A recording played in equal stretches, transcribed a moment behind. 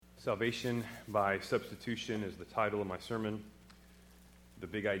Salvation by substitution is the title of my sermon. The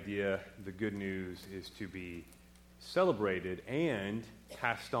big idea, the good news, is to be celebrated and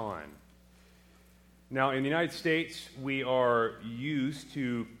passed on. Now, in the United States, we are used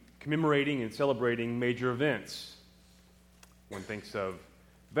to commemorating and celebrating major events. One thinks of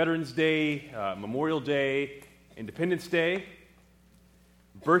Veterans Day, Memorial Day, Independence Day,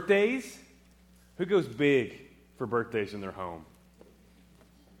 birthdays. Who goes big for birthdays in their home?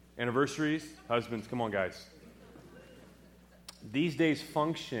 Anniversaries, husbands, come on, guys. These days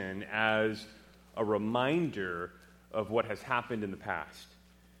function as a reminder of what has happened in the past.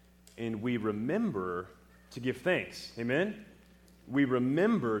 And we remember to give thanks. Amen? We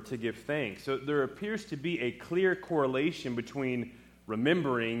remember to give thanks. So there appears to be a clear correlation between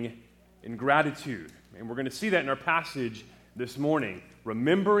remembering and gratitude. And we're going to see that in our passage this morning.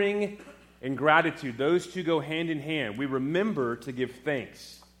 Remembering and gratitude, those two go hand in hand. We remember to give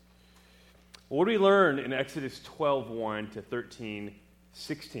thanks. What do we learn in Exodus 12:1 to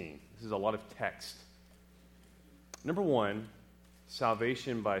 13:16? This is a lot of text. Number one,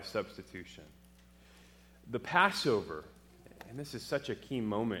 salvation by substitution. The Passover, and this is such a key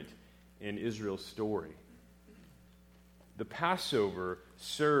moment in Israel's story. The Passover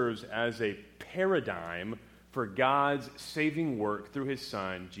serves as a paradigm for God's saving work through his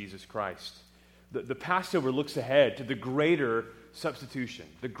Son, Jesus Christ. The Passover looks ahead to the greater substitution,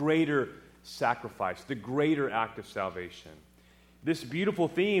 the greater sacrifice, the greater act of salvation. This beautiful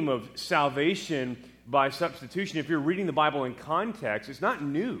theme of salvation by substitution, if you're reading the Bible in context, it's not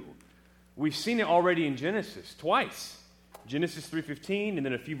new. We've seen it already in Genesis twice. Genesis 3:15, and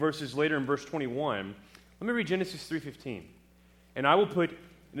then a few verses later in verse 21. Let me read Genesis 3:15. And I will put, and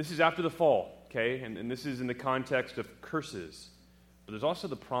this is after the fall, okay, and this is in the context of curses, but there's also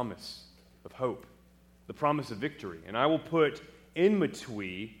the promise of hope, the promise of victory. And I will put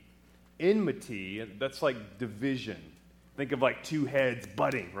enmity, that's like division. Think of like two heads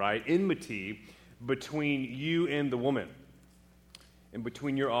butting, right? Enmity between you and the woman, and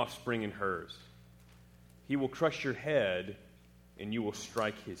between your offspring and hers. He will crush your head, and you will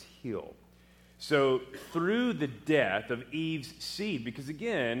strike his heel. So through the death of Eve's seed, because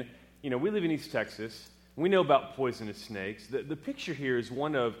again, we live in East Texas, we know about poisonous snakes. The picture here is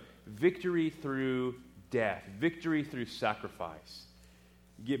one of victory through death, victory through sacrifice.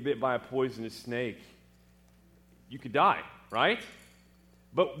 Get bit by a poisonous snake, you could die, right?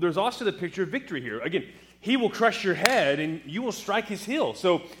 But there's also the picture of victory here. Again, he will crush your head and you will strike his heel.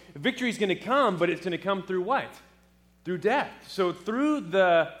 So victory is going to come, but it's going to come through what? Through death. So through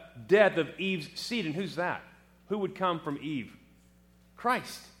the death of Eve's seed, and who's that? Who would come from Eve?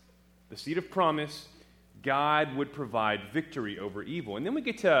 Christ. The seed of promise, God would provide victory over evil. And then we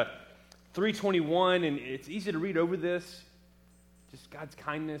get to 3:21, and it's easy to read over this. Just God's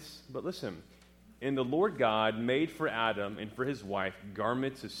kindness. But listen, and the Lord God made for Adam and for his wife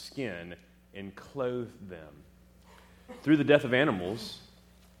garments of skin and clothed them. Through the death of animals,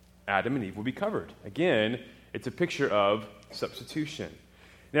 Adam and Eve will be covered. Again, it's a picture of substitution.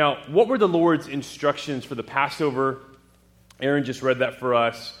 Now, what were the Lord's instructions for the Passover? Aaron just read that for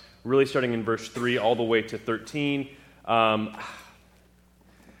us, really starting in verse 3 all the way to 13. Let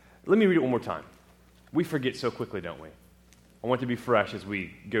me read it one more time. We forget so quickly, don't we? I want to be fresh as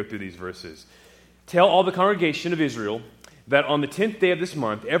we go through these verses. Tell all the congregation of Israel that on the 10th day of this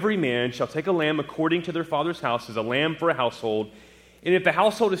month, every man shall take a lamb according to their father's house as a lamb for a household. And if the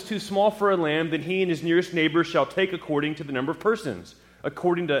household is too small for a lamb, then he and his nearest neighbor shall take according to the number of persons.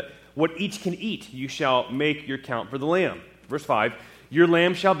 According to what each can eat, you shall make your count for the lamb. Verse 5, your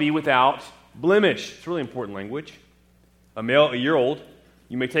lamb shall be without blemish. It's really important language. A male, a year old.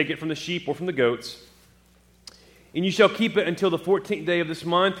 You may take it from the sheep or from the goats. And you shall keep it until the 14th day of this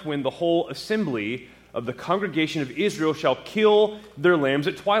month, when the whole assembly of the congregation of Israel shall kill their lambs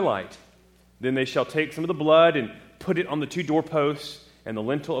at twilight. Then they shall take some of the blood and put it on the two doorposts and the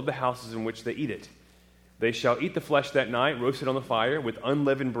lintel of the houses in which they eat it. They shall eat the flesh that night, roasted on the fire, with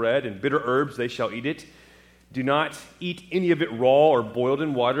unleavened bread and bitter herbs they shall eat it. Do not eat any of it raw or boiled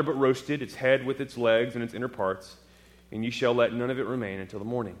in water, but roasted, its head with its legs and its inner parts. And you shall let none of it remain until the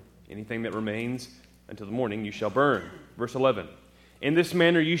morning. Anything that remains until the morning you shall burn. Verse 11. In this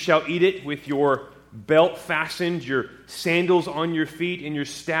manner you shall eat it with your belt fastened, your sandals on your feet, and your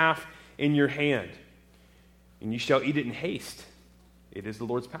staff in your hand. And you shall eat it in haste. It is the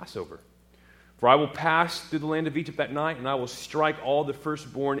Lord's Passover. For I will pass through the land of Egypt that night, and I will strike all the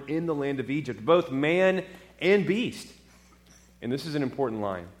firstborn in the land of Egypt, both man and beast. And this is an important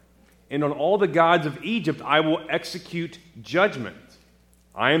line. And on all the gods of Egypt I will execute judgment.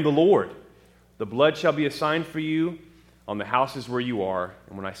 I am the Lord. The blood shall be a sign for you on the houses where you are,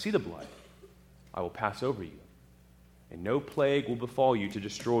 and when I see the blood, I will pass over you. And no plague will befall you to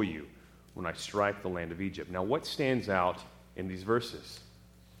destroy you when I strike the land of Egypt. Now, what stands out in these verses?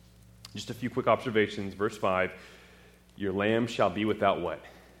 Just a few quick observations. Verse 5, your lamb shall be without what?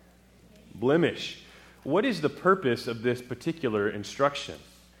 Blemish. What is the purpose of this particular instruction?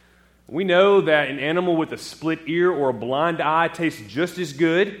 We know that an animal with a split ear or a blind eye tastes just as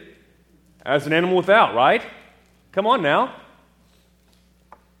good as an animal without, right? Come on now.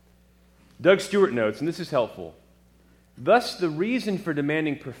 Doug Stewart notes, and this is helpful, thus the reason for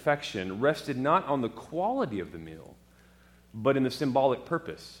demanding perfection rested not on the quality of the meal, but in the symbolic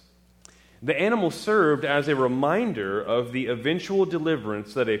purpose. The animal served as a reminder of the eventual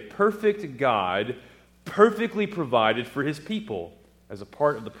deliverance that a perfect God perfectly provided for his people as a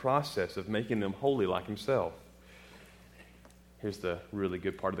part of the process of making them holy like himself. Here's the really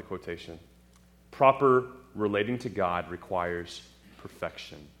good part of the quotation. Proper relating to God requires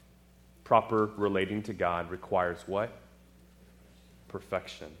perfection. Proper relating to God requires what?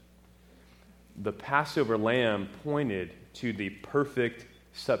 Perfection. The Passover lamb pointed to the perfect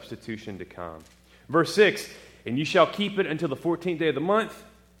substitution to come. Verse 6, and you shall keep it until the 14th day of the month,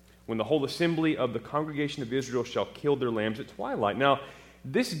 when the whole assembly of the congregation of Israel shall kill their lambs at twilight. Now,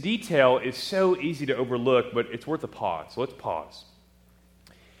 this detail is so easy to overlook, but it's worth a pause. So let's pause.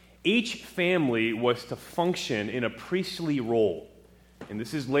 Each family was to function in a priestly role. And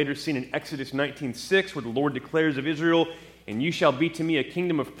this is later seen in Exodus 19:6, where the Lord declares of Israel, and you shall be to me a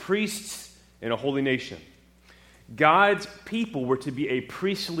kingdom of priests and a holy nation. God's people were to be a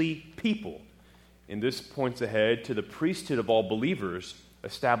priestly people. And this points ahead to the priesthood of all believers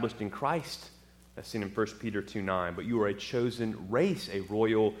established in Christ. That's seen in 1 Peter 2:9. But you are a chosen race, a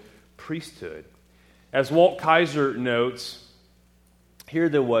royal priesthood. As Walt Kaiser notes, here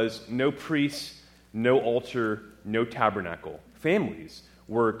there was no priest, no altar, no tabernacle. Families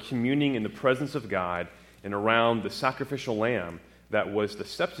were communing in the presence of God and around the sacrificial lamb that was the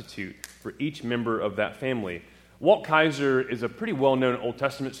substitute for each member of that family. Walt Kaiser is a pretty well-known Old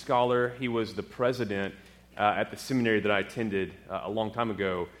Testament scholar. He was the president at the seminary that I attended a long time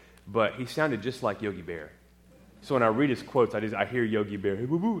ago, but he sounded just like Yogi Bear. So when I read his quotes, I hear Yogi Bear.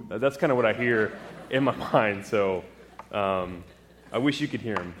 That's kind of what I hear in my mind. So I wish you could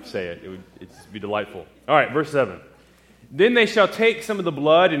hear him say it. It'd be delightful. All right, verse 7. Then they shall take some of the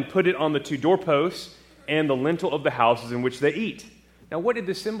blood and put it on the two doorposts and the lintel of the houses in which they eat. Now, what did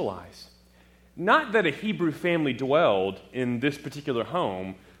this symbolize? Not that a Hebrew family dwelled in this particular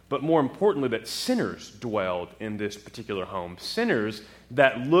home, but more importantly, that sinners dwelled in this particular home. Sinners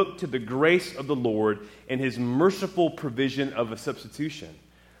that looked to the grace of the Lord and his merciful provision of a substitution.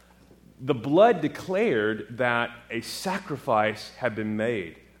 The blood declared that a sacrifice had been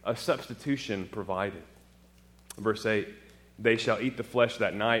made, a substitution provided. Verse 8, they shall eat the flesh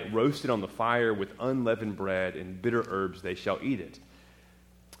that night, roasted on the fire with unleavened bread, and bitter herbs they shall eat it.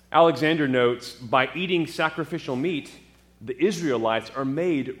 Alexander notes, by eating sacrificial meat, the Israelites are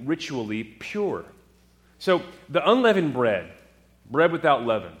made ritually pure. So the unleavened bread without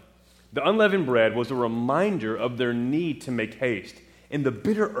leaven, the unleavened bread was a reminder of their need to make haste. And the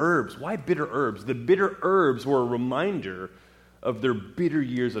bitter herbs, why bitter herbs? The bitter herbs were a reminder of their bitter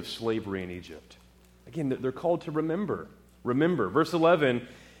years of slavery in Egypt. Again, they're called to remember. Remember. Verse 11,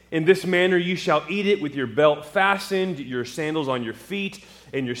 in this manner you shall eat it with your belt fastened, your sandals on your feet,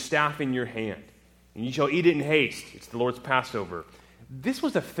 and your staff in your hand. And you shall eat it in haste. It's the Lord's Passover. This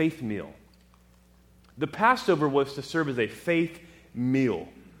was a faith meal. The Passover was to serve as a faith meal.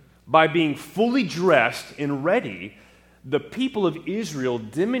 By being fully dressed and ready, the people of Israel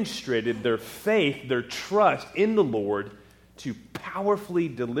demonstrated their faith, their trust in the Lord to powerfully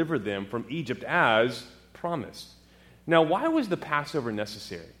deliver them from Egypt as promised. Now, why was the Passover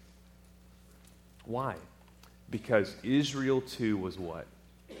necessary? Why? Because Israel too was what?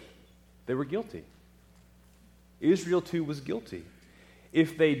 They were guilty. Israel too was guilty.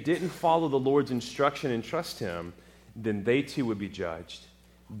 If they didn't follow the Lord's instruction and trust him, then they too would be judged.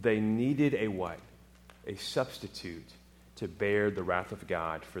 They needed a what? A substitute to bear the wrath of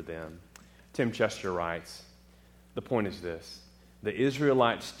God for them. Tim Chester writes, the point is this: the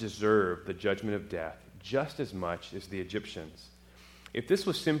Israelites deserve the judgment of death just as much as the Egyptians. If this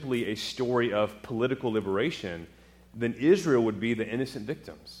was simply a story of political liberation, then Israel would be the innocent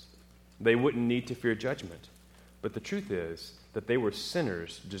victims. They wouldn't need to fear judgment. But the truth is that they were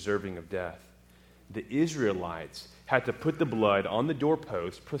sinners deserving of death. The Israelites had to put the blood on the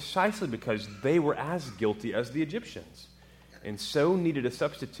doorpost precisely because they were as guilty as the Egyptians, and so needed a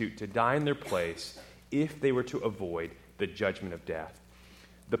substitute to die in their place if they were to avoid the judgment of death.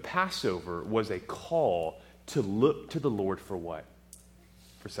 The Passover was a call to look to the Lord for what?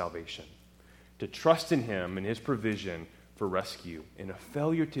 For salvation. To trust in him and his provision for rescue. And a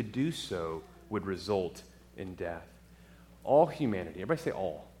failure to do so would result in death. All humanity, everybody say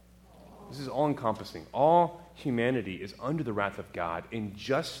all. This is all-encompassing. All humanity is under the wrath of God and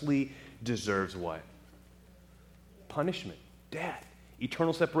justly deserves what? Punishment, death,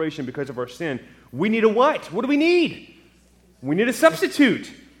 eternal separation because of our sin. We need a what? What do we need? We need a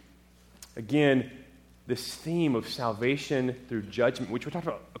substitute. Again, this theme of salvation through judgment, which we talked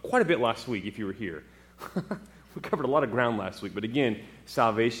about quite a bit last week if you were here. We covered a lot of ground last week, but again,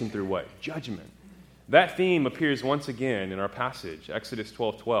 salvation through what? Judgment. That theme appears once again in our passage, Exodus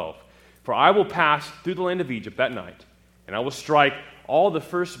 12:12. For I will pass through the land of Egypt that night, and I will strike all the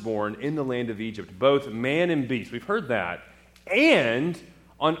firstborn in the land of Egypt, both man and beast. We've heard that. And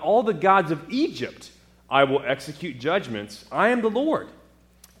on all the gods of Egypt I will execute judgments. I am the Lord.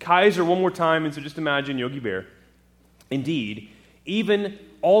 Kaiser one more time, and so just imagine Yogi Bear. Indeed, even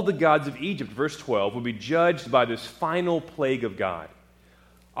all the gods of Egypt, verse 12, will be judged by this final plague of God.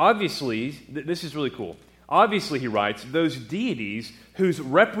 Obviously, this is really cool. Obviously, he writes, those deities whose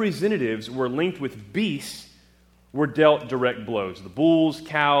representatives were linked with beasts were dealt direct blows. The bulls,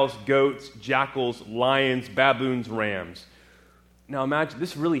 cows, goats, jackals, lions, baboons, rams. Now imagine,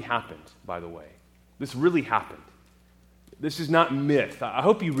 this really happened, by the way. This really happened. This is not myth. I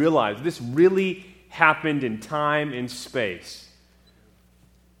hope you realize this really happened in time and space.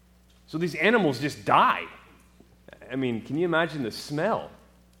 So these animals just died. I mean, can you imagine the smell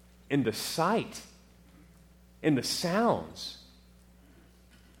and the sight and the sounds?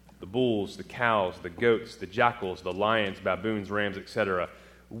 The bulls, the cows, the goats, the jackals, the lions, baboons, rams, etc.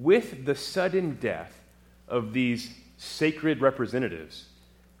 With the sudden death of these sacred representatives,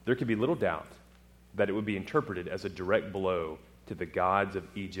 there could be little doubt that it would be interpreted as a direct blow to the gods of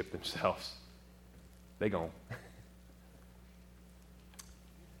Egypt themselves. They gone.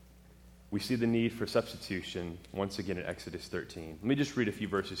 We see the need for substitution once again in Exodus 13. Let me just read a few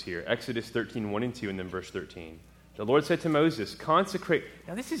verses here. Exodus 13, 1 and 2, and then verse 13. The Lord said to Moses, consecrate.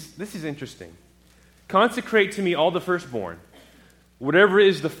 Now this is interesting. Consecrate to me all the firstborn. Whatever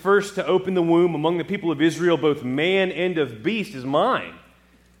is the first to open the womb among the people of Israel, both man and of beast, is mine.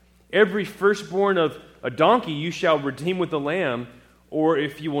 Every firstborn of a donkey you shall redeem with a lamb, or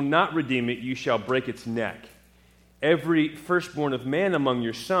if you will not redeem it, you shall break its neck. Every firstborn of man among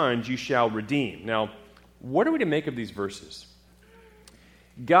your sons you shall redeem. Now, what are we to make of these verses?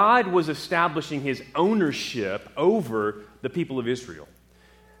 God was establishing his ownership over the people of Israel.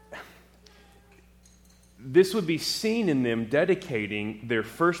 This would be seen in them dedicating their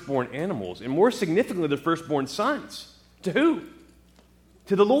firstborn animals, and more significantly, their firstborn sons. To who?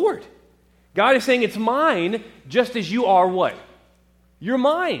 To the Lord. God is saying, it's mine, just as you are what? You're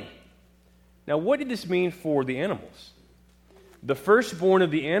mine. Now, what did this mean for the animals? The firstborn of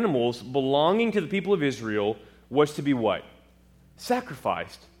the animals belonging to the people of Israel was to be what?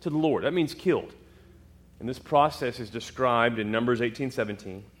 Sacrificed to the Lord. That means killed. And this process is described in Numbers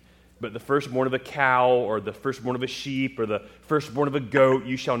 18:17. But the firstborn of a cow, or the firstborn of a sheep, or the firstborn of a goat,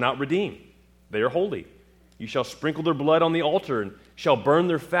 you shall not redeem. They are holy. You shall sprinkle their blood on the altar, and shall burn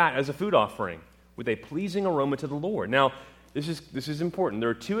their fat as a food offering, with a pleasing aroma to the Lord. Now, this is important. There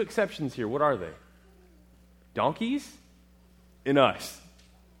are two exceptions here. What are they? Donkeys and us.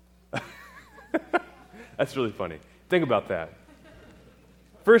 That's really funny. Think about that.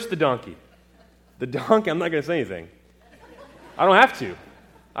 First, the donkey. The donkey, I'm not going to say anything. I don't have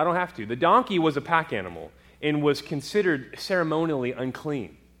to. The donkey was a pack animal and was considered ceremonially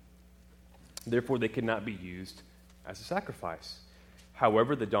unclean. Therefore, they could not be used as a sacrifice.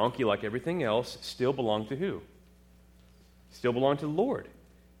 However, the donkey, like everything else, still belonged to who? Still belonged to the Lord.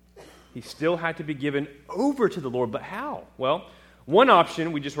 He still had to be given over to the Lord, but how? Well, one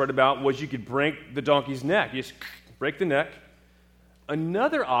option we just read about was you could break the donkey's neck. You just break the neck.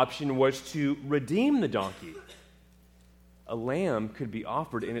 Another option was to redeem the donkey. A lamb could be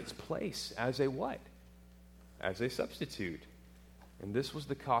offered in its place as a what? As a substitute. And this was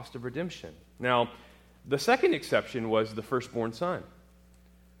the cost of redemption. Now, the second exception was the firstborn son.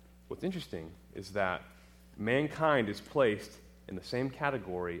 What's interesting is that mankind is placed in the same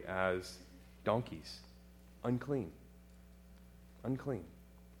category as donkeys. Unclean. Unclean.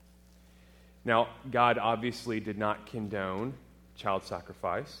 Now, God obviously did not condone child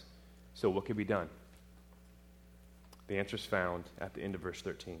sacrifice, so what could be done? The answer is found at the end of verse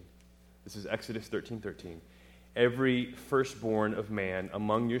 13. This is Exodus 13:13. Every firstborn of man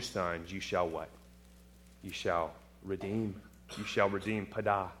among your sons you shall what? You shall redeem. You shall redeem,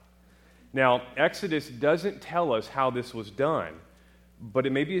 padah. Now, Exodus doesn't tell us how this was done, But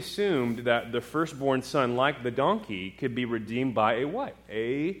it may be assumed that the firstborn son, like the donkey, could be redeemed by a what?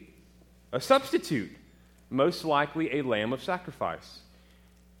 A substitute, most likely a lamb of sacrifice.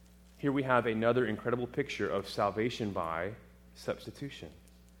 Here we have another incredible picture of salvation by substitution.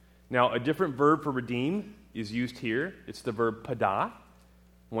 Now, a different verb for redeem is used here. It's the verb pada.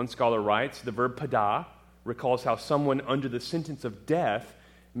 One scholar writes, the verb pada recalls how someone under the sentence of death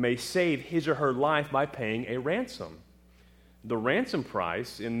may save his or her life by paying a ransom. The ransom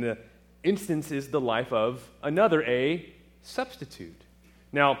price in the instance is the life of another, a substitute.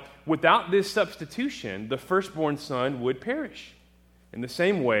 Now, without this substitution, the firstborn son would perish. In the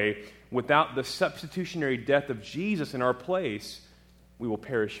same way, without the substitutionary death of Jesus in our place, we will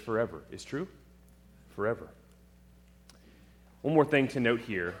perish forever. Is true? Forever. One more thing to note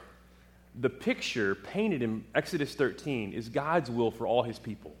here. The picture painted in Exodus 13 is God's will for all his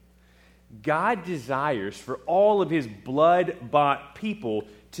people. God desires for all of his blood-bought people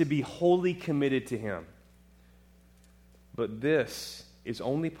to be wholly committed to him. But this is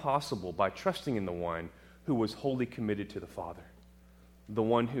only possible by trusting in the one who was wholly committed to the Father, the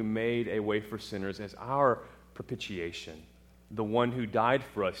one who made a way for sinners as our propitiation, the one who died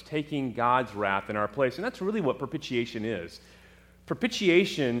for us, taking God's wrath in our place. And that's really what propitiation is.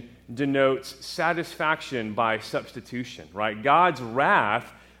 Propitiation denotes satisfaction by substitution, right? God's wrath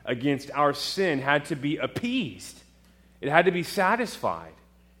against our sin had to be appeased. It had to be satisfied.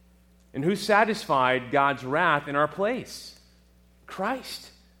 And who satisfied God's wrath in our place? Christ.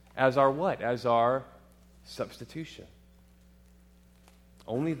 As our what? As our substitution.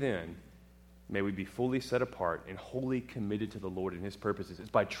 Only then may we be fully set apart and wholly committed to the Lord and his purposes. It's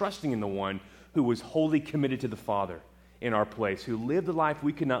by trusting in the one who was wholly committed to the Father in our place, who lived the life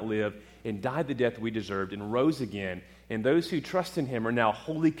we could not live and died the death we deserved and rose again. And those who trust in him are now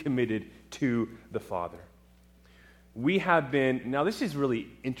wholly committed to the Father. We have been, now this is really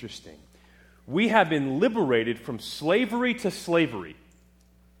interesting. We have been liberated from slavery to slavery.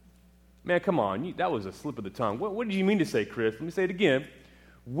 Man, come on, that was a slip of the tongue. What did you mean to say, Chris? Let me say it again.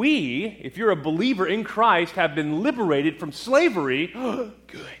 We, if you're a believer in Christ, have been liberated from slavery, good,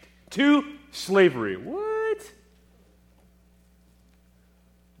 to slavery. What?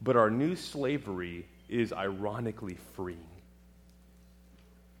 But our new slavery is ironically freeing.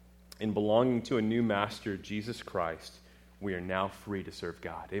 In belonging to a new master, Jesus Christ, we are now free to serve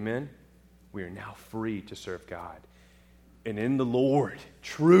God. Amen? We are now free to serve God. And in the Lord,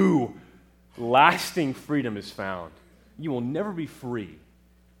 true, lasting freedom is found. You will never be free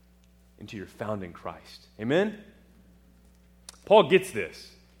until you're found in Christ. Amen? Paul gets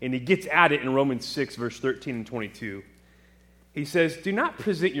this, and he gets at it in Romans 6, verse 13 and 22. He says, "Do not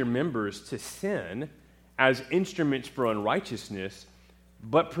present your members to sin as instruments for unrighteousness,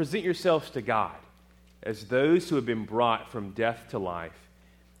 but present yourselves to God as those who have been brought from death to life,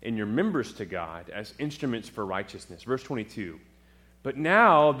 and your members to God as instruments for righteousness." Verse 22, "But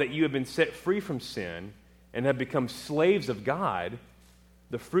now that you have been set free from sin and have become slaves of God,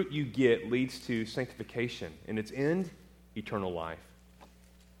 the fruit you get leads to sanctification, and its end, eternal life."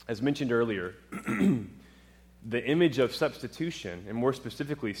 As mentioned earlier, the image of substitution, and more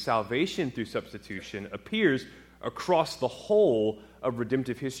specifically salvation through substitution, appears across the whole of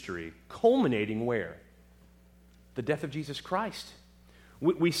redemptive history, culminating where? The death of Jesus Christ.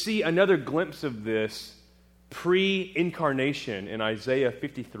 We see another glimpse of this pre-incarnation in Isaiah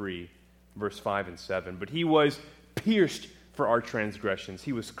 53, verse 5 and 7. "But he was pierced for our transgressions.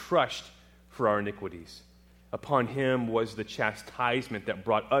 He was crushed for our iniquities. Upon him was the chastisement that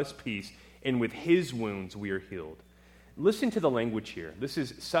brought us peace, and with his wounds we are healed." Listen to the language here. This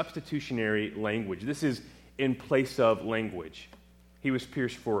is substitutionary language. This is in place of language. He was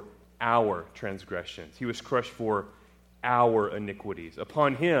pierced for our transgressions. He was crushed for our iniquities.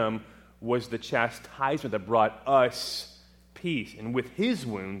 Upon him was the chastisement that brought us peace, and with his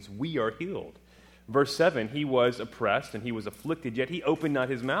wounds we are healed. Verse 7, "He was oppressed and he was afflicted, yet he opened not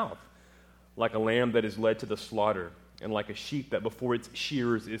his mouth. Like a lamb that is led to the slaughter, and like a sheep that before its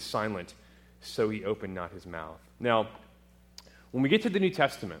shearers is silent, so he opened not his mouth." Now, when we get to the New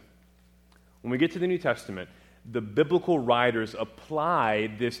Testament, the biblical writers apply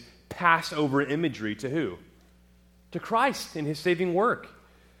this Passover imagery to who? To Christ in his saving work.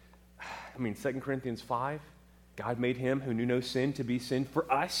 I mean, 2 Corinthians 5, God made him who knew no sin to be sin for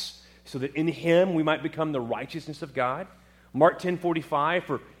us, so that in him we might become the righteousness of God. Mark 10:45,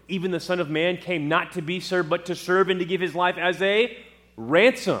 "For even the Son of Man came not to be served, but to serve and to give his life as a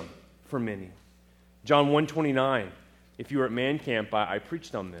ransom for many." John 1:29, "If you were at Man Camp, I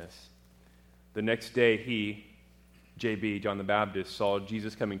preached on this. The next day he," JB, John the Baptist, "saw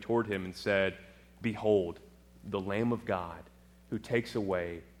Jesus coming toward him and said, 'Behold, the Lamb of God who takes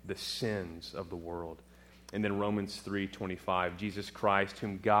away the sins of the world. And then Romans 3:25, Jesus Christ,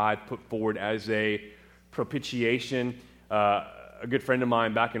 whom God put forward as a propitiation. A good friend of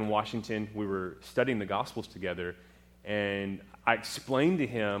mine back in Washington, we were studying the Gospels together, and I explained to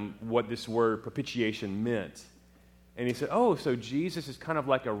him what this word propitiation meant. And he said, oh, so Jesus is kind of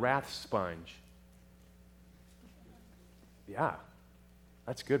like a wrath sponge. Yeah,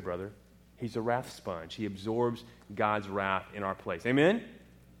 that's good, brother. He's a wrath sponge. He absorbs God's wrath in our place. Amen?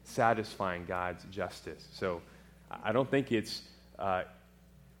 Satisfying God's justice. So I don't think it's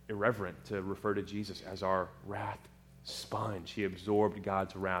irreverent to refer to Jesus as our wrath sponge. He absorbed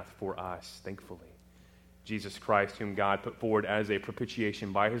God's wrath for us, thankfully. Jesus Christ, whom God put forward as a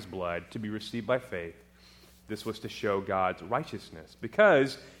propitiation by his blood to be received by faith. This was to show God's righteousness,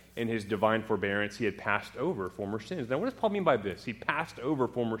 because in his divine forbearance he had passed over former sins. Now, what does Paul mean by this? He passed over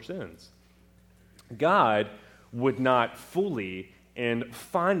former sins. God would not fully and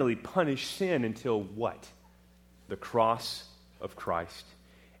finally punish sin until what? The cross of Christ.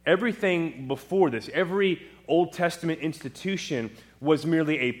 Everything before this, every Old Testament institution was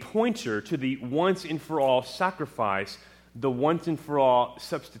merely a pointer to the once and for all sacrifice, the once and for all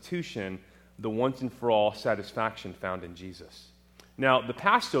substitution, the once and for all satisfaction found in Jesus. Now, the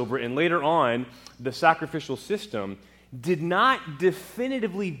Passover and later on the sacrificial system did not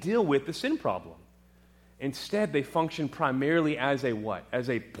definitively deal with the sin problem. Instead, they functioned primarily as a what? As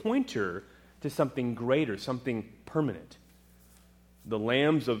a pointer to something greater, something permanent. The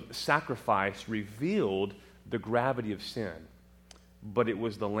lambs of sacrifice revealed the gravity of sin, but it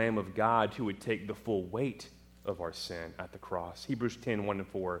was the Lamb of God who would take the full weight of our sin at the cross. Hebrews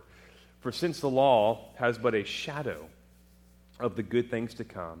 10:1-4. For since the law has but a shadow of the good things to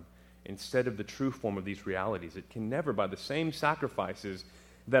come, instead of the true form of these realities, it can never, by the same sacrifices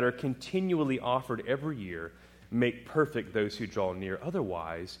that are continually offered every year, make perfect those who draw near.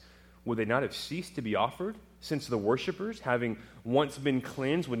 Otherwise, would they not have ceased to be offered, since the worshipers, having once been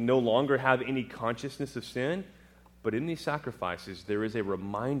cleansed, would no longer have any consciousness of sin? But in these sacrifices, there is a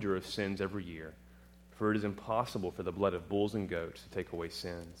reminder of sins every year, for it is impossible for the blood of bulls and goats to take away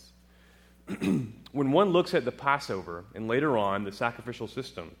sins. When one looks at the Passover and later on the sacrificial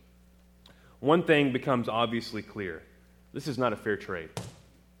system, one thing becomes obviously clear. This is not a fair trade.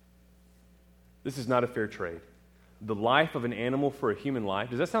 This is not a fair trade. The life of an animal for a human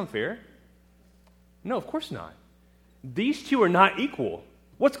life, does that sound fair? No, of course not. These two are not equal.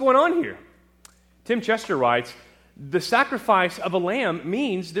 What's going on here? Tim Chester writes, the sacrifice of a lamb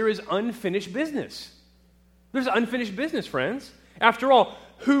means there is unfinished business. There's unfinished business, friends. After all,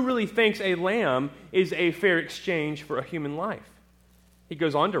 who really thinks a lamb is a fair exchange for a human life? He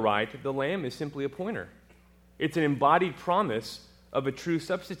goes on to write, the lamb is simply a pointer. It's an embodied promise of a true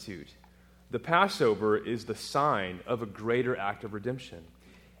substitute. The Passover is the sign of a greater act of redemption.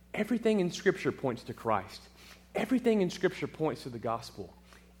 Everything in Scripture points to Christ. Everything in Scripture points to the gospel.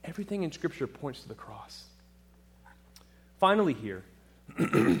 Everything in Scripture points to the cross. Finally here,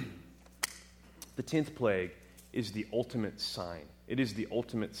 the 10th plague is the ultimate sign. It is the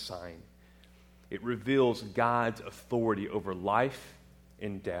ultimate sign. It reveals God's authority over life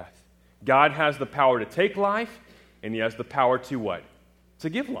and death. God has the power to take life, and he has the power to what? To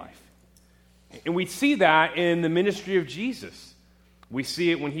give life. And we see that in the ministry of Jesus. We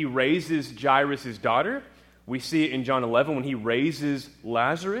see it when he raises Jairus' daughter. We see it in John 11 when he raises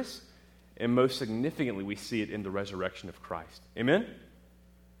Lazarus. And most significantly, we see it in the resurrection of Christ. Amen?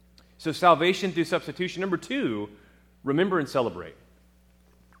 So salvation through substitution. Number 2, remember and celebrate.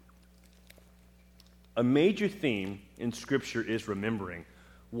 A major theme in Scripture is remembering.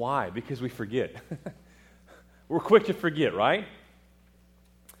 Why? Because we forget. We're quick to forget, right?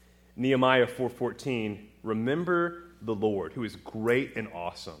 Nehemiah 4:14, remember the Lord, who is great and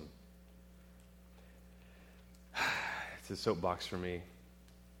awesome. It's a soapbox for me.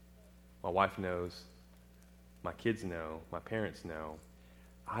 My wife knows. My kids know. My parents know.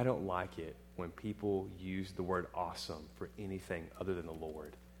 I don't like it when people use the word awesome for anything other than the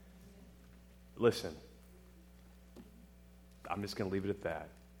Lord. Listen, I'm just going to leave it at that.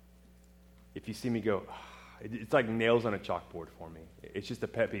 If you see me go, it's like nails on a chalkboard for me. It's just a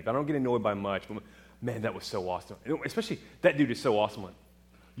pet peeve. I don't get annoyed by much, but man, that was so awesome. Especially, that dude is so awesome. Like,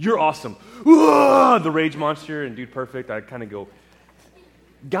 you're awesome. The rage monster and Dude Perfect, I kind of go,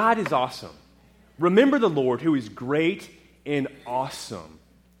 God is awesome. Remember the Lord, who is great and awesome.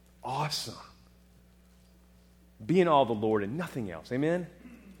 Awesome. Be in awe of the Lord and nothing else. Amen?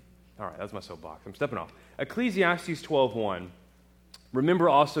 All right, that's my soapbox. I'm stepping off. Ecclesiastes 12:1. Remember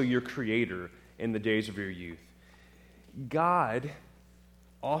also your Creator in the days of your youth. God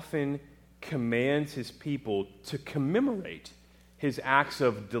often commands his people to commemorate his acts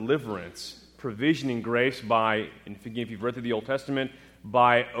of deliverance, provision, and grace by, and if you've read through the Old Testament,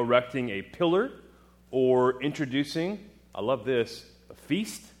 by erecting a pillar or introducing, I love this, a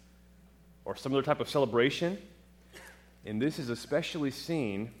feast or some other type of celebration. And this is especially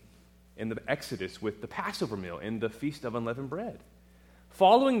seen in the Exodus with the Passover meal and the Feast of Unleavened Bread.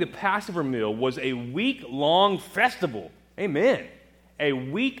 Following the Passover meal was a week-long festival. Amen. A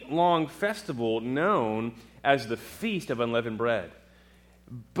week-long festival known as the Feast of Unleavened Bread.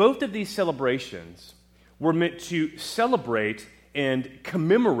 Both of these celebrations were meant to celebrate and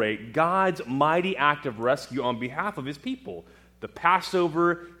commemorate God's mighty act of rescue on behalf of his people. The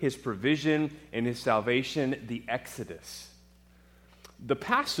Passover, his provision, and his salvation, the Exodus. The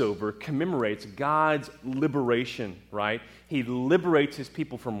Passover commemorates God's liberation, right? He liberates his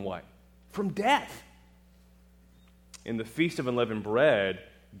people from what? From death. In the Feast of Unleavened Bread,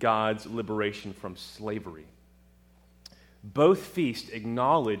 God's liberation from slavery. Both feasts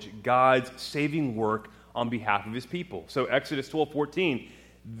acknowledge God's saving work on behalf of his people. So Exodus 12:14,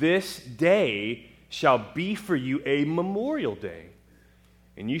 this day shall be for you a memorial day,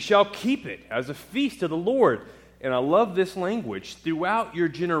 and you shall keep it as a feast to the Lord. And I love this language. Throughout your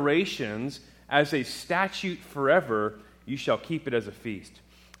generations, as a statute forever, you shall keep it as a feast.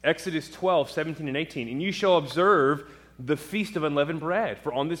 Exodus 12:17 and 18, and you shall observe the Feast of Unleavened Bread,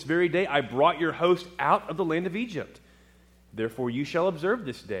 for on this very day I brought your host out of the land of Egypt. Therefore you shall observe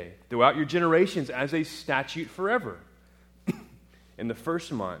this day throughout your generations as a statute forever. In the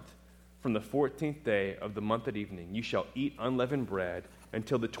first month, from the 14th day of the month at evening, you shall eat unleavened bread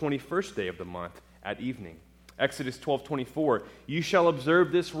until the 21st day of the month at evening. Exodus 12:24, you shall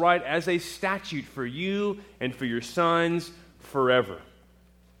observe this rite as a statute for you and for your sons forever.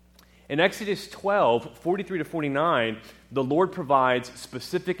 In Exodus 12:43-49, the Lord provides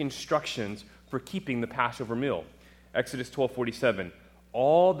specific instructions for keeping the Passover meal. Exodus 12:47,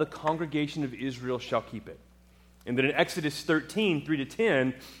 all the congregation of Israel shall keep it. And then in Exodus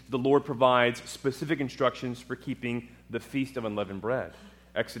 13:3-10, the Lord provides specific instructions for keeping the Feast of Unleavened Bread.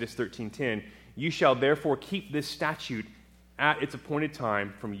 Exodus 13:10, you shall therefore keep this statute at its appointed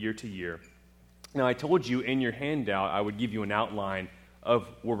time from year to year. Now, I told you in your handout I would give you an outline of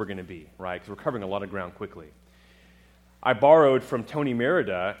where we're going to be, right? Because we're covering a lot of ground quickly. I borrowed from Tony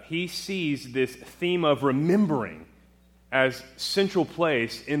Merida. He sees this theme of remembering as central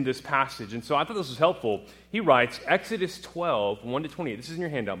place in this passage. And so I thought this was helpful. He writes, Exodus 12:1-28. This is in your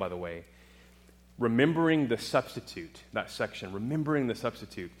handout, by the way. Remembering the substitute, that section. Remembering the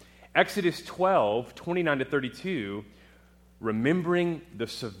substitute. Exodus 12:29-32. Remembering the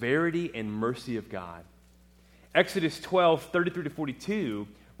severity and mercy of God. Exodus 12:33-42.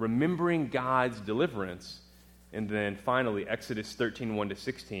 Remembering God's deliverance. And then finally, Exodus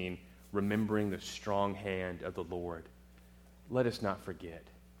 13:1-16. Remembering the strong hand of the Lord. Let us not forget.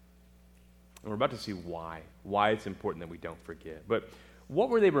 And we're about to see why it's important that we don't forget. But what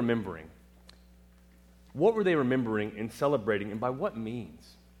were they remembering? What were they remembering and celebrating, and by what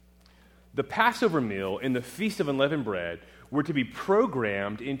means? The Passover meal and the Feast of Unleavened Bread were to be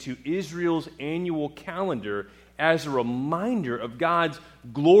programmed into Israel's annual calendar as a reminder of God's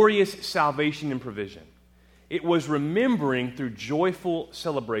glorious salvation and provision. It was remembering through joyful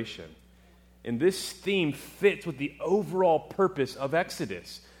celebration. And this theme fits with the overall purpose of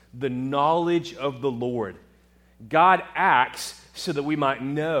Exodus, the knowledge of the Lord. God acts so that we might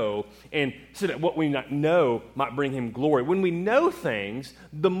know, and so that what we not know might bring him glory. When we know things,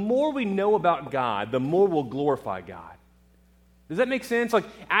 the more we know about God, the more we'll glorify God. Does that make sense? Like,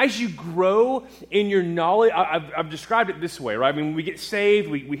 as you grow in your knowledge, I've described it this way, right? I mean, when we get saved,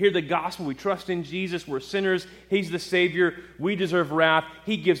 we hear the gospel, we trust in Jesus, we're sinners, he's the Savior, we deserve wrath,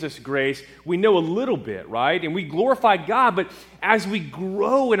 he gives us grace. We know a little bit, right? And we glorify God, but as we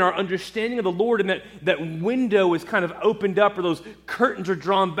grow in our understanding of the Lord, and that window is kind of opened up, or those curtains are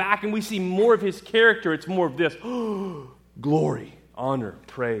drawn back, and we see more of his character, it's more of this, glory, honor,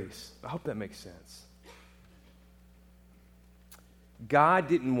 praise. I hope that makes sense. God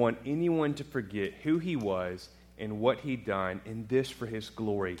didn't want anyone to forget who he was and what he'd done, and this for his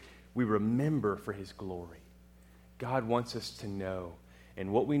glory. We remember for his glory. God wants us to know,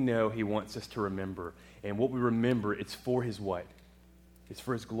 and what we know, he wants us to remember. And what we remember, it's for his what? It's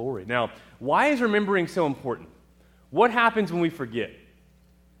for his glory. Now, why is remembering so important? What happens when we forget?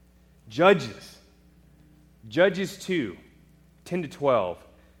 Judges 2, 10-12.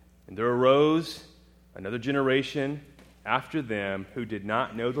 And there arose another generation after them who did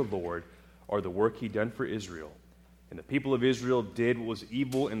not know the Lord or the work he done for Israel. And the people of Israel did what was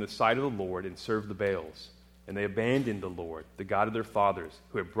evil in the sight of the Lord and served the Baals. And they abandoned the Lord, the God of their fathers,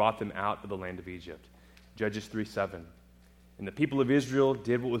 who had brought them out of the land of Egypt. Judges 3:7. And the people of Israel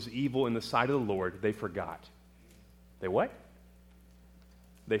did what was evil in the sight of the Lord. They forgot. They what?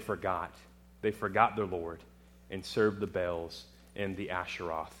 They forgot. They forgot their Lord and served the Baals and the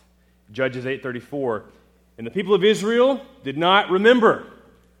Asheroth. Judges 8:34, and the people of Israel did not remember.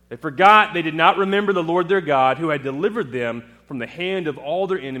 They forgot, they did not remember the Lord their God, who had delivered them from the hand of all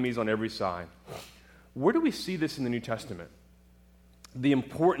their enemies on every side. Where do we see this in the New Testament? The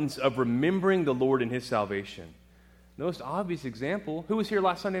importance of remembering the Lord and his salvation. The most obvious example, who was here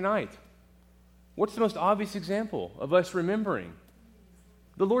last Sunday night? What's the most obvious example of us remembering?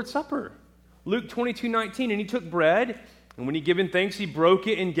 The Lord's Supper. Luke 22:19, and he took bread, and when he given thanks, he broke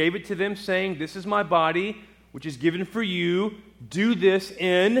it and gave it to them, saying, "This is my body, which is given for you. Do this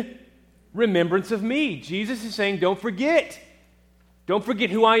in remembrance of me." Jesus is saying, don't forget. Don't forget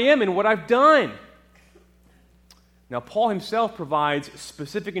who I am and what I've done. Now, Paul himself provides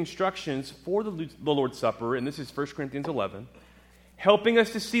specific instructions for the Lord's Supper, and this is 1 Corinthians 11, helping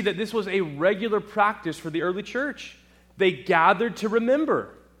us to see that this was a regular practice for the early church. They gathered to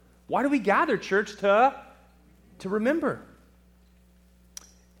remember. Why do we gather, church? To remember.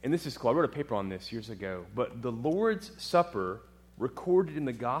 And this is cool. I wrote a paper on this years ago. But the Lord's Supper, recorded in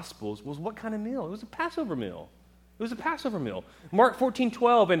the Gospels, was what kind of meal? It was a Passover meal. It was a Passover meal. Mark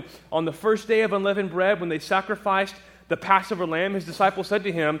 14:12, and on the first day of unleavened bread, when they sacrificed the Passover lamb, his disciples said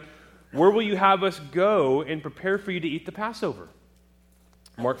to him, "Where will you have us go and prepare for you to eat the Passover?"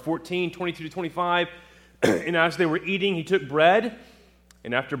 Mark 14:22-25, and as they were eating, he took bread,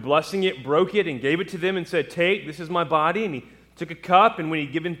 and after blessing it, broke it and gave it to them and said, "Take, this is my body." And he took a cup, and when he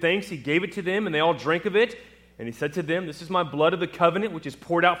had given thanks, he gave it to them, and they all drank of it. And he said to them, "This is my blood of the covenant, which is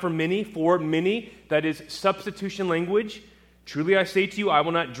poured out for many. That is substitution language. Truly I say to you, I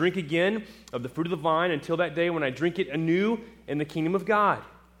will not drink again of the fruit of the vine until that day when I drink it anew in the kingdom of God."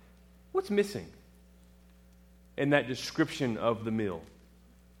 What's missing in that description of the meal?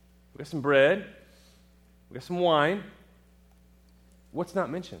 We got some bread. We got some wine. What's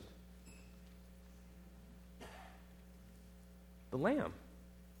not mentioned? The lamb.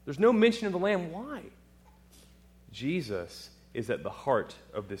 There's no mention of the lamb. Why? Jesus is at the heart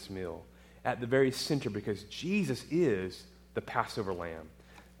of this meal, at the very center, because Jesus is the Passover lamb,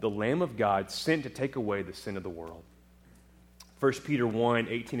 the Lamb of God sent to take away the sin of the world. 1 Peter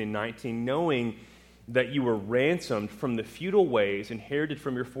 1:18 and 19, knowing that you were ransomed from the futile ways inherited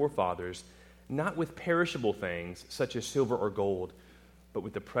from your forefathers, not with perishable things such as silver or gold, but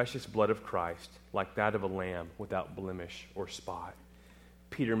with the precious blood of Christ, like that of a lamb without blemish or spot.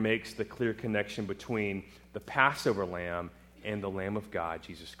 Peter makes the clear connection between the Passover lamb and the Lamb of God,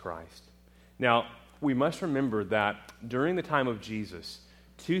 Jesus Christ. Now, we must remember that during the time of Jesus,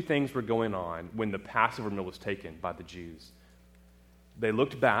 two things were going on when the Passover meal was taken by the Jews. They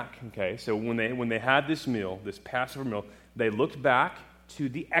looked back, okay, so when they had this meal, this Passover meal, they looked back to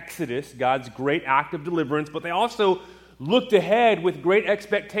the Exodus, God's great act of deliverance, but they also looked ahead with great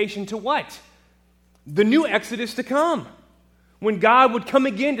expectation to what? The new Exodus to come, when God would come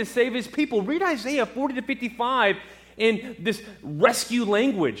again to save his people. Read Isaiah 40-55 in this rescue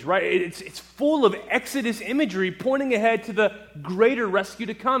language, right? It's full of Exodus imagery pointing ahead to the greater rescue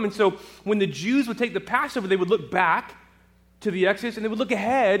to come. And so when the Jews would take the Passover, they would look back to the Exodus and they would look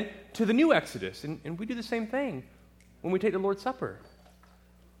ahead to the new Exodus. And we do the same thing when we take the Lord's Supper.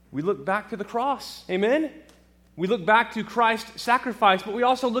 We look back to the cross. Amen? We look back to Christ's sacrifice, but we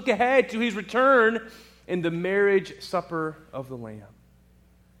also look ahead to his return in the marriage supper of the Lamb.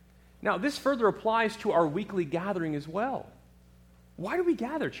 Now, this further applies to our weekly gathering as well. Why do we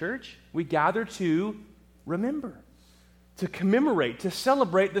gather, church? We gather to remember, to commemorate, to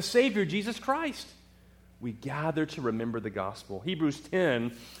celebrate the Savior, Jesus Christ. We gather to remember the gospel. Hebrews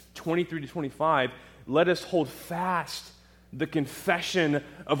 10:23-25, let us hold fast the confession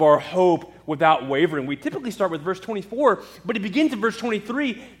of our hope without wavering. We typically start with verse 24, but it begins in verse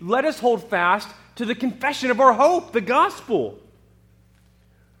 23. Let us hold fast to the confession of our hope, the gospel.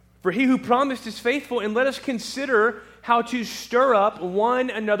 For he who promised is faithful, and let us consider how to stir up one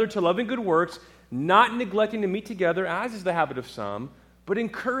another to love and good works, not neglecting to meet together, as is the habit of some, but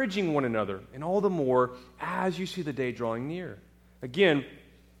encouraging one another, and all the more as you see the day drawing near. Again,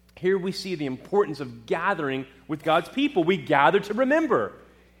 here we see the importance of gathering with God's people. We gather to remember.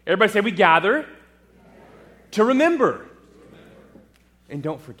 Everybody say, we gather to remember. And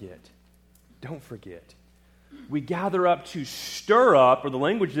don't forget. Don't forget. We gather up to stir up, or the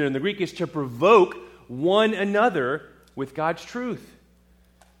language there in the Greek is to provoke one another with God's truth.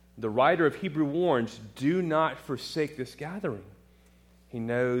 The writer of Hebrew warns, do not forsake this gathering. He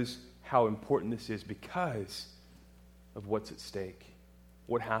knows how important this is because of what's at stake.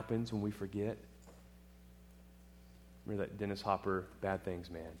 What happens when we forget? Remember that Dennis Hopper, Bad Things,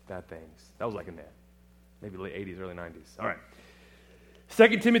 Man, Bad Things. That was like in that, maybe late 80s, early 90s. All right.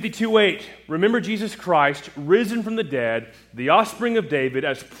 2 Timothy 2:8, remember Jesus Christ, risen from the dead, the offspring of David,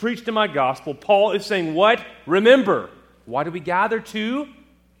 as preached in my gospel. Paul is saying what? Remember. Why do we gather? To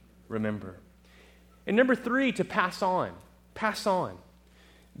remember. And number 3, to pass on. Pass on.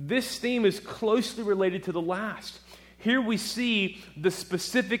 This theme is closely related to the last. Here we see the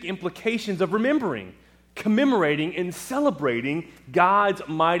specific implications of remembering, commemorating, and celebrating God's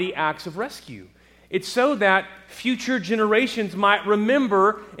mighty acts of rescue. It's so that future generations might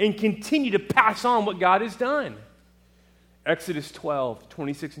remember and continue to pass on what God has done. Exodus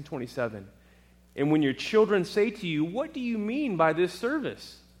 12:26 and 27. And when your children say to you, what do you mean by this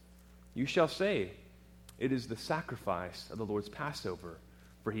service? You shall say, it is the sacrifice of the Lord's Passover.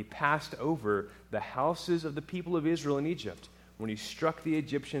 For he passed over the houses of the people of Israel in Egypt when he struck the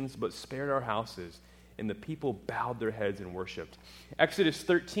Egyptians but spared our houses. And the people bowed their heads and worshipped. Exodus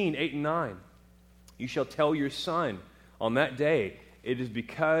 13:8 and 9. You shall tell your son on that day, it is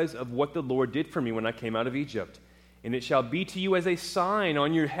because of what the Lord did for me when I came out of Egypt. And it shall be to you as a sign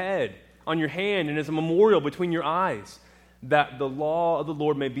on your head, on your hand, and as a memorial between your eyes, that the law of the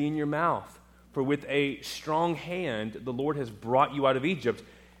Lord may be in your mouth. For with a strong hand the Lord has brought you out of Egypt.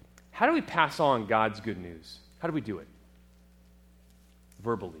 How do we pass on God's good news? How do we do it?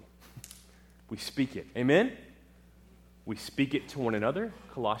 Verbally. We speak it. Amen? We speak it to one another,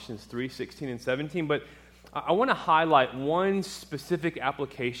 Colossians 3:16 and 17. But I want to highlight one specific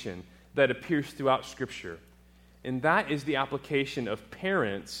application that appears throughout Scripture, and that is the application of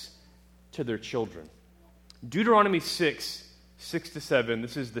parents to their children. Deuteronomy 6:6-7,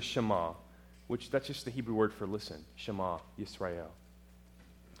 this is the Shema, which that's just the Hebrew word for listen, Shema Yisrael.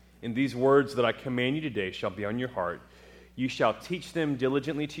 And these words that I command you today shall be on your heart. You shall teach them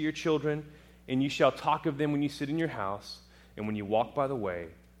diligently to your children, and you shall talk of them when you sit in your house, and when you walk by the way,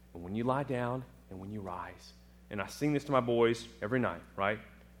 and when you lie down, and when you rise. And I sing this to my boys every night, right?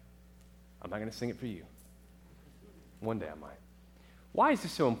 I'm not going to sing it for you. One day I might. Why is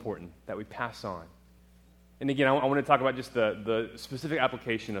this so important that we pass on? And again, I want to talk about just the specific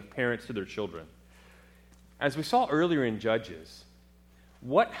application of parents to their children. As we saw earlier in Judges,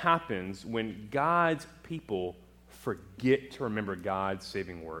 what happens when God's people forget to remember God's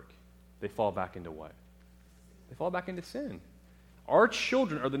saving work? They fall back into what? They fall back into sin. Our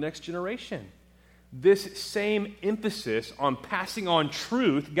children are the next generation. This same emphasis on passing on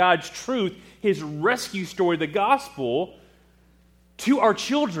truth, God's truth, his rescue story, the gospel, to our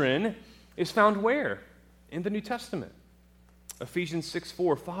children is found where? In the New Testament. Ephesians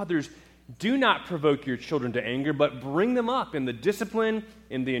 6:4, fathers, do not provoke your children to anger, but bring them up in the discipline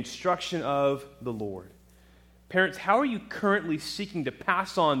and the instruction of the Lord. Parents, how are you currently seeking to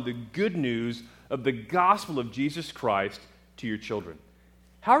pass on the good news of the gospel of Jesus Christ to your children?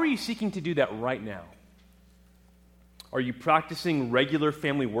 How are you seeking to do that right now? Are you practicing regular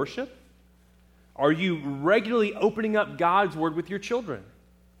family worship? Are you regularly opening up God's word with your children?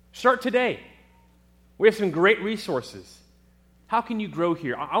 Start today. We have some great resources. How can you grow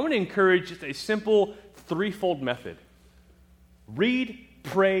here? I want to encourage just a simple threefold method. Read,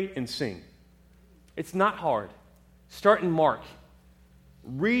 pray, and sing. It's not hard. Start in Mark.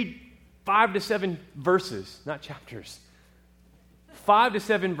 Read 5 to 7 verses, not chapters. 5 to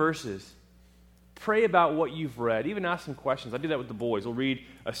 7 verses. Pray about what you've read. Even ask some questions. I do that with the boys. We'll read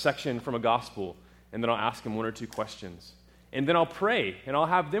a section from a gospel, and then I'll ask them 1 or 2 questions. And then I'll pray, and I'll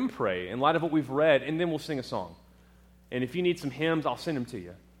have them pray in light of what we've read, and then we'll sing a song. And if you need some hymns, I'll send them to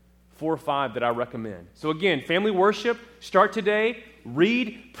you. 4 or 5 that I recommend. So again, family worship, start today.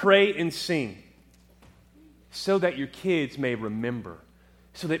 Read, pray, and sing. So that your kids may remember.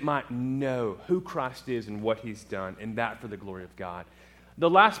 So they might know who Christ is and what he's done, and that for the glory of God. The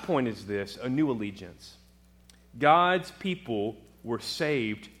last point is this, a new allegiance. God's people were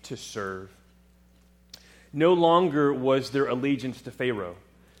saved to serve. No longer was their allegiance to Pharaoh.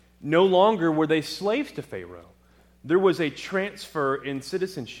 No longer were they slaves to Pharaoh. There was a transfer in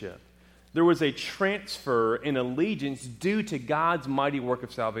citizenship. There was a transfer in allegiance due to God's mighty work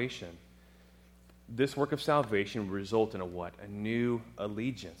of salvation. This work of salvation would result in a what? A new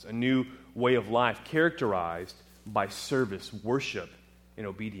allegiance, a new way of life characterized by service, worship, and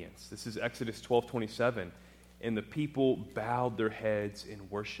obedience. This is Exodus 12:27. And the people bowed their heads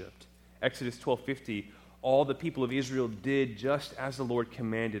and worshiped. Exodus 12:50. All the people of Israel did just as the Lord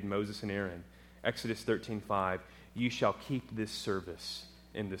commanded Moses and Aaron. Exodus 13:5. You shall keep this service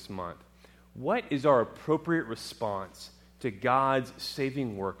in this month. What is our appropriate response to God's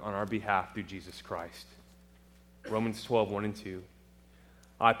saving work on our behalf through Jesus Christ? Romans 12:1 and 2.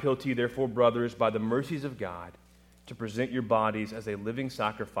 I appeal to you, therefore, brothers, by the mercies of God, to present your bodies as a living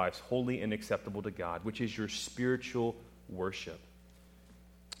sacrifice, holy and acceptable to God, which is your spiritual worship.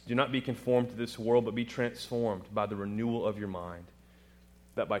 Do not be conformed to this world, but be transformed by the renewal of your mind,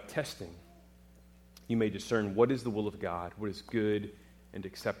 that by testing you may discern what is the will of God, what is good and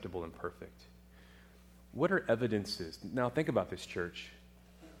acceptable and perfect. What are evidences? Now think about this, church.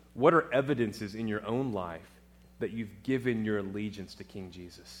 What are evidences in your own life that you've given your allegiance to King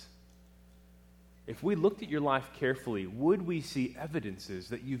Jesus? If we looked at your life carefully, would we see evidences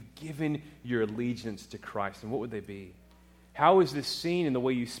that you've given your allegiance to Christ? And what would they be? How is this seen in the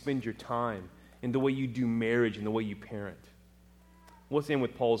way you spend your time, in the way you do marriage, in the way you parent? Let's end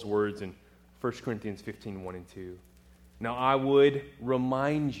with Paul's words in 1 Corinthians 15, 1 and 2. Now I would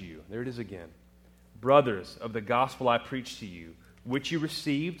remind you, there it is again, brothers, of the gospel I preached to you, which you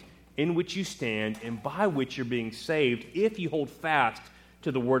received, in which you stand, and by which you're being saved, if you hold fast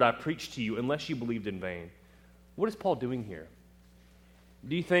to the word I preached to you, unless you believed in vain. What is Paul doing here?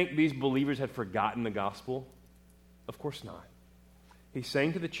 Do you think these believers had forgotten the gospel? Of course not. He's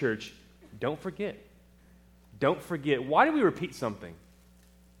saying to the church, don't forget. Don't forget. Why do we repeat something?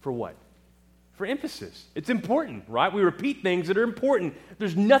 For what? For emphasis. It's important, right? We repeat things that are important.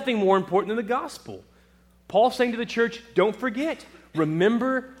 There's nothing more important than the gospel. Paul's saying to the church, don't forget.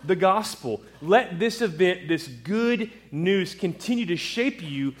 Remember the gospel. Let this event, this good news, continue to shape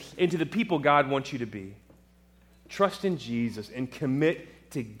you into the people God wants you to be. Trust in Jesus and commit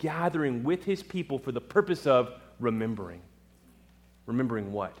to gathering with his people for the purpose of remembering.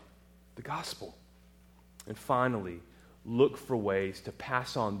 Remembering what? The gospel. And finally, look for ways to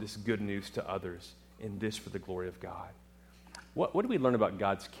pass on this good news to others, and this for the glory of God. What do we learn about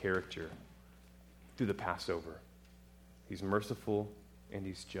God's character through the Passover? He's merciful and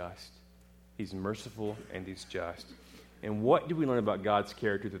he's just. He's merciful and he's just. And what do we learn about God's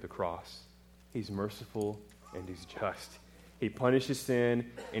character through the cross? He's merciful and he's just. He punishes sin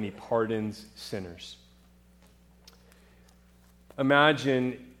and he pardons sinners.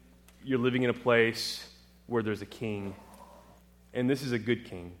 Imagine you're living in a place where there's a king, and this is a good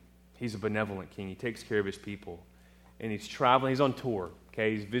king. He's a benevolent king. He takes care of his people. And he's traveling. He's on tour.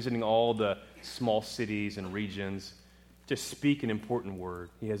 Okay, he's visiting all the small cities and regions to speak an important word.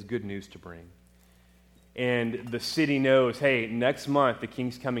 He has good news to bring. And the city knows, hey, next month the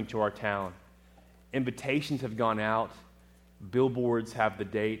king's coming to our town. Invitations have gone out. Billboards have the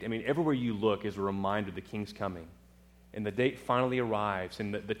date. I mean, everywhere you look is a reminder the king's coming. And the date finally arrives,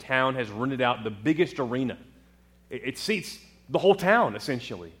 and the town has rented out the biggest arena. It seats the whole town,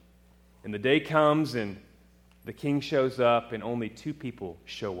 essentially. And the day comes, and the king shows up, and only 2 people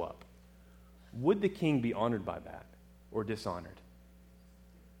show up. Would the king be honored by that or dishonored?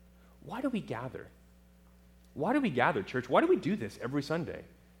 Why do we gather? Why do we gather, church? Why do we do this every Sunday?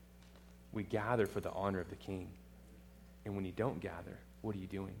 We gather for the honor of the king. And when you don't gather, what are you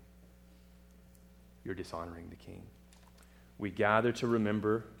doing? You're dishonoring the king. We gather to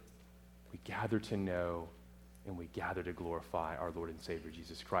remember, we gather to know, and we gather to glorify our Lord and Savior,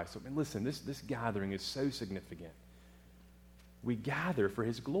 Jesus Christ. So, and listen, this gathering is so significant. We gather for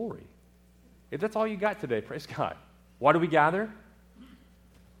his glory. If that's all you got today, praise God. Why do we gather?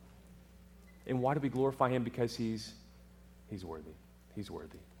 And why do we glorify him? Because he's worthy. He's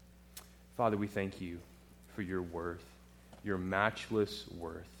worthy. Father, we thank you for your worth, your matchless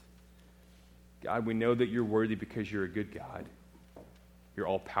worth. God, we know that you're worthy because you're a good God. You're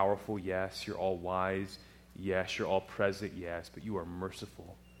all powerful, yes. You're all wise, yes. You're all present, yes. But you are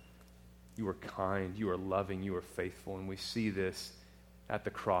merciful. You are kind. You are loving. You are faithful. And we see this at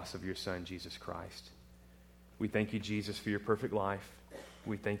the cross of your Son, Jesus Christ. We thank you, Jesus, for your perfect life.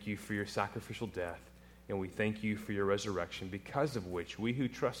 We thank you for your sacrificial death. And we thank you for your resurrection, because of which we who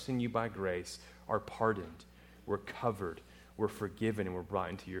trust in you by grace are pardoned, we're covered, we're forgiven, and we're brought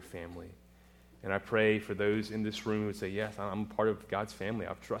into your family. And I pray for those in this room who would say, yes, I'm part of God's family.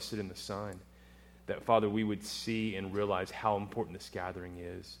 I've trusted in the Son. That, Father, we would see and realize how important this gathering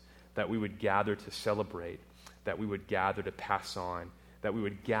is. That we would gather to celebrate. That we would gather to pass on. That we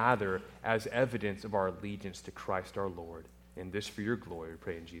would gather as evidence of our allegiance to Christ our Lord. And this for your glory, we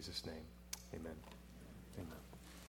pray in Jesus' name. Amen. Amen.